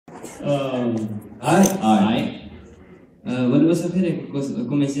Volevo sapere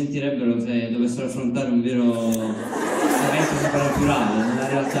come sentirebbero se dovessero affrontare un vero evento soprannaturale nella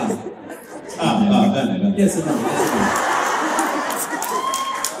realtà. Bene. Yes, no.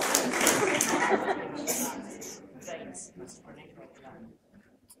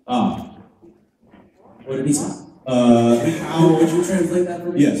 What did he say? How would you translate that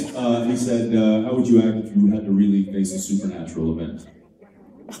for me? Yes, he said, how would you act if you had to really face a supernatural event?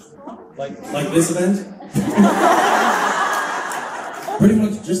 Like this event? Pretty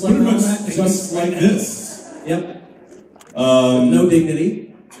much just like just like this. Yep. No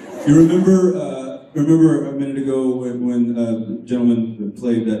dignity. You remember a minute ago when the gentleman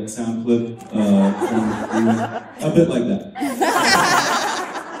played that sound clip a bit like that.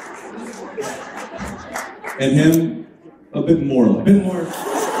 And him a bit more like a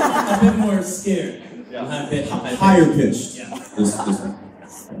bit more scared. Yeah. A bit higher pitched. Yeah. This one.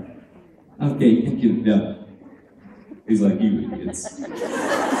 Okay, thank you. Yeah. He's like, you idiots.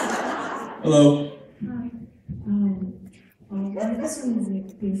 Hello. Hi. My question is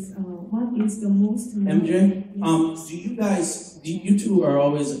what is the most... MJ, you two are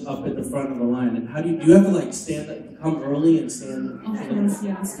always up at the front of the line, and how do you have to like stand up, come early and stand? Of course,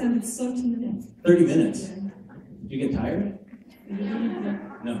 yeah. Stand 30 minutes. 30 minutes? Yeah. Do you get tired?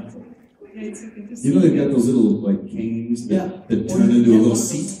 No. Yeah, it's okay to see. You know they've got those little like canes that turn into a little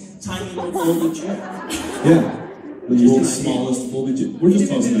seat? Tiny little folding chair. Yeah. The world's smallest folding chair. We're just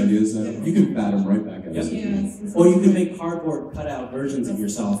tossing ideas. You can bat them right back at us. Yes. Or you can make cardboard cutout versions of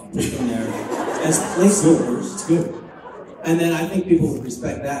yourself in there as placeholders. It's good. And then I think people would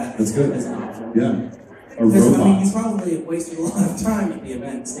respect that. That's good. As an option. Yeah. A Because, robot. I mean, you probably wasted a lot of time at the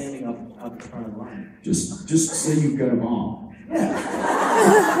event standing up in front of the line. Just say you've got a bomb.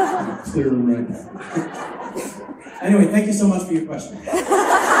 Yeah. Clear them right now. Anyway, thank you so much for your question.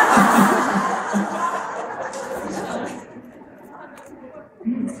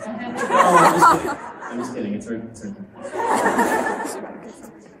 I'm just kidding. It's right.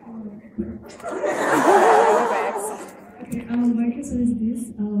 Okay, my question is this.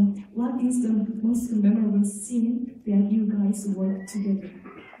 What is the most memorable scene that you guys worked together?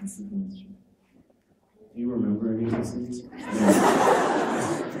 Do you remember any of these things?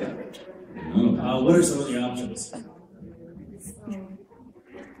 What are some of the options?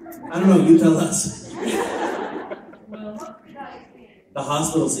 I don't know, you tell us. Well, the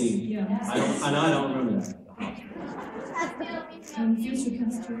hospital scene. Yeah. I don't remember that. Future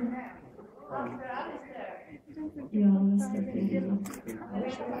Castro. Yeah, let's get it.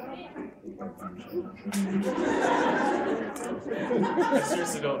 I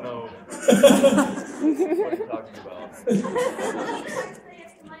seriously don't know what you're talking about.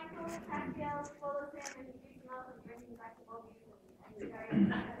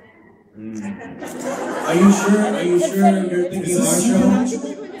 Are you sure you're thinking of our show?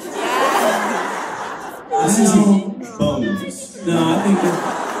 This isn't Bones. No, I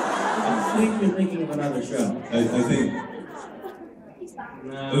think you're thinking of another show. I think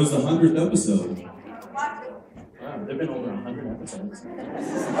No. it was the 100th episode. Wow, there've been over 100 episodes.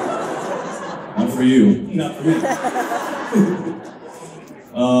 Not for you. Not for me.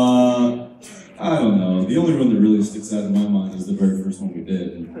 I don't know. The only one that really sticks out in my mind is the very first one we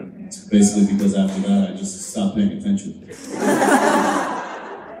did. And it's basically because after that, I just stopped paying attention.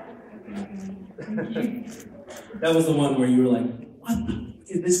 That was the one where you were like, what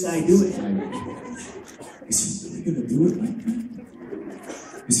is this guy doing? Is he really going to do it like that?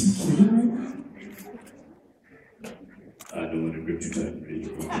 Is he kidding right now? I don't want to grip you tight, really.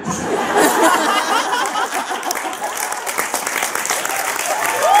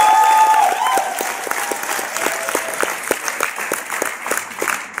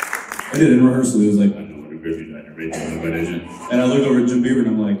 I did in rehearsal. He was like, I don't want to grip you tight, really. And I looked over at Jim Beaver and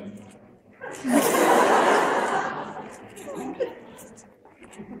I'm like,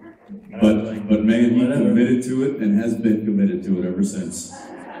 But man, he committed to it and has been committed to it ever since.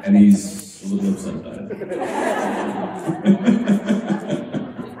 And he's a little upset about it.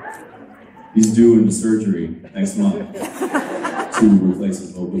 He's doing surgery next month to replace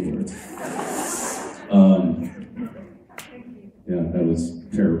his vocal cords. Yeah, that was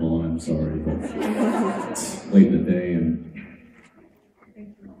terrible and I'm sorry, but it's late in the day and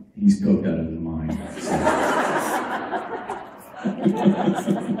he's coked out of his mind.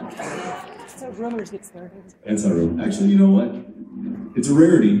 So rumors get started. That's our rumor. Actually, you know what? It's a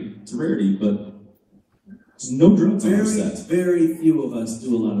rarity. It's a rarity, but there's no drugs on our set. Very few of us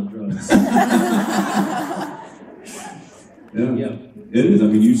do a lot of drugs. Yeah. Yep. It is. I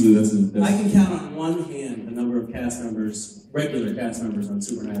mean, usually that's I can count on one hand the number of cast members, regular cast members on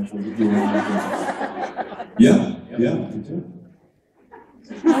Supernatural who do live gigs. Yeah, yeah, me too.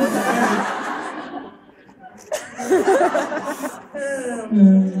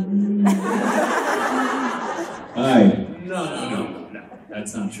 Hi. No,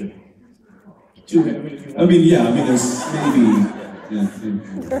 that's not true. Two, if you I mean, yeah, I mean, there's maybe. Yeah, maybe.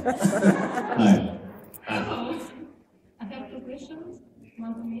 Hi. I have two questions,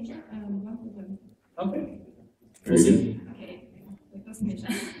 one for Misha and one for them. Okay. Very good. Okay, the first Misha.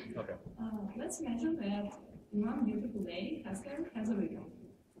 Okay. Let's imagine that one beautiful day, Casper has a weekend.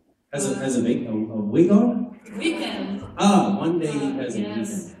 Has a wig on? Weekend. Ah, one day he has a Yes.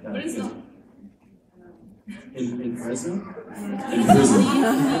 weekend. But it's not. In Fresno? In prison.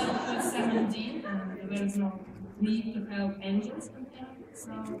 17, and there is no need to have angels on him.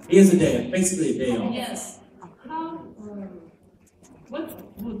 So. He has a day, basically a day off. Yes. What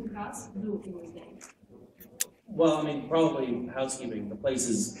would Cass do in this day? Well, I mean, probably housekeeping. The place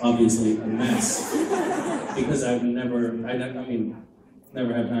is obviously a mess because I've never have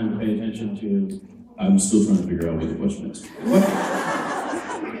time to pay attention to. I'm still trying to figure out what the question is. What?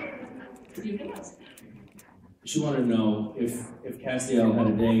 You can ask. She wanted to know if Castiel had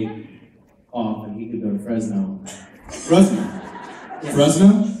a day off and he could go to Fresno. Fresno? Yeah.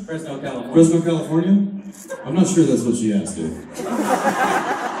 Fresno? Fresno, California. Fresno, California? I'm not sure that's what she asked you.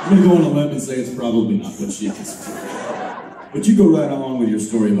 I'm gonna go on a limb and say it's probably not what she asked. But you go right along with your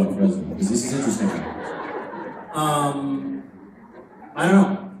story about Fresno, because this is interesting. I don't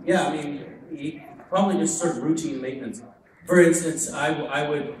know. Yeah, I mean, he probably just sort of routine maintenance. For instance, I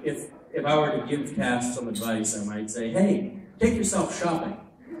would, if I were to give Cass some advice, I might say, hey, take yourself shopping.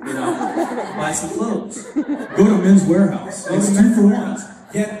 You know, buy some clothes. Go to Men's Warehouse. It's 2 for 1.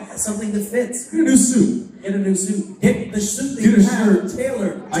 Get something that fits. Get a new suit. Get a new suit. Get the suit that Get you a have shirt.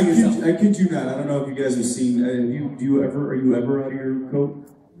 tailored to I yourself. kid you not. I don't know if you guys have seen. Are you ever out of your coat?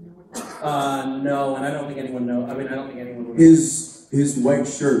 No, and I don't think anyone knows. I mean, I don't think anyone would. His white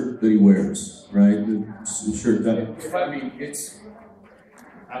shirt that he wears, right? The shirt that I mean, it's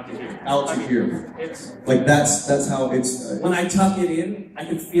out to here. out to here. It's Like that's how it's. When I tuck it in, I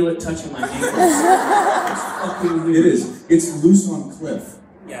can feel it touching my ankles. It's fucking weird. It is. It's loose on Cliff.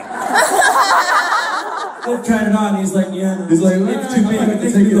 Yeah. Cliff tried it on. He's like, yeah. He's like, it's too big. I I have to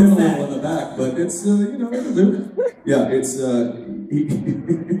think take it you're in a fat. little in the back, but it's you know it'll do. Yeah, it's you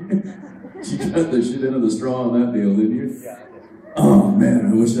got the shit into the straw on that deal, didn't you? yeah. Oh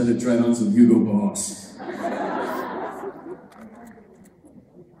man, I wish I had tried on some Hugo Boss.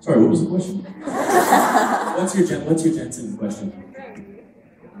 Sorry, what was the question? What's your Jensen question?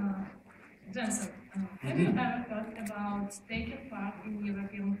 Jensen, have you ever thought about taking part in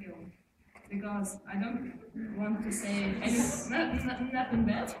European film? Because I don't want to say nothing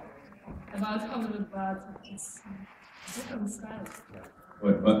bad about Hollywood, but it's different style.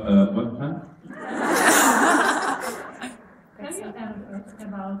 What time? Have you ever thought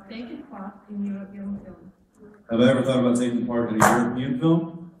about taking part in European film? Have I ever thought about taking part in a European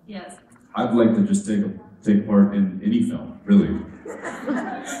film? Yes. I'd like to just take part in any film, really.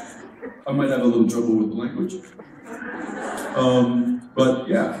 I might have a little trouble with the language. But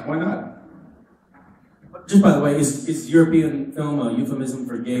yeah, why not? Just by the way, is European film a euphemism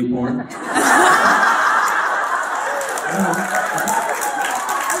for gay porn?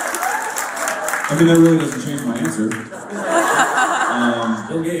 I mean, that really doesn't change my answer.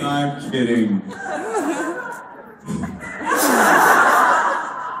 Still gay. I'm kidding.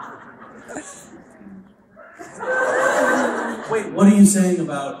 Wait, what are you saying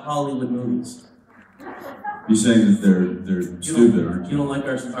about Hollywood movies? You're saying that they're stupid, aren't You you? don't like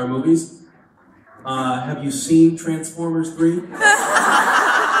our movies? Have you seen Transformers 3?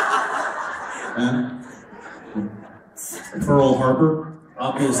 Pearl Harbor?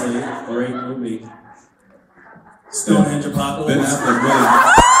 Obviously, great movie. Stonehenge Ben Apocalypse. Affleck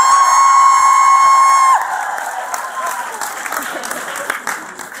really.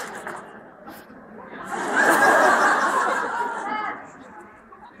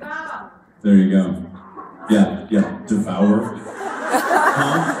 There you go. Yeah, Devour.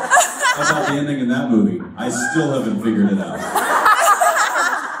 Huh? How about the ending in that movie? I still haven't figured it out.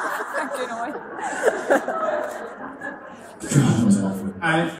 God, that was awful.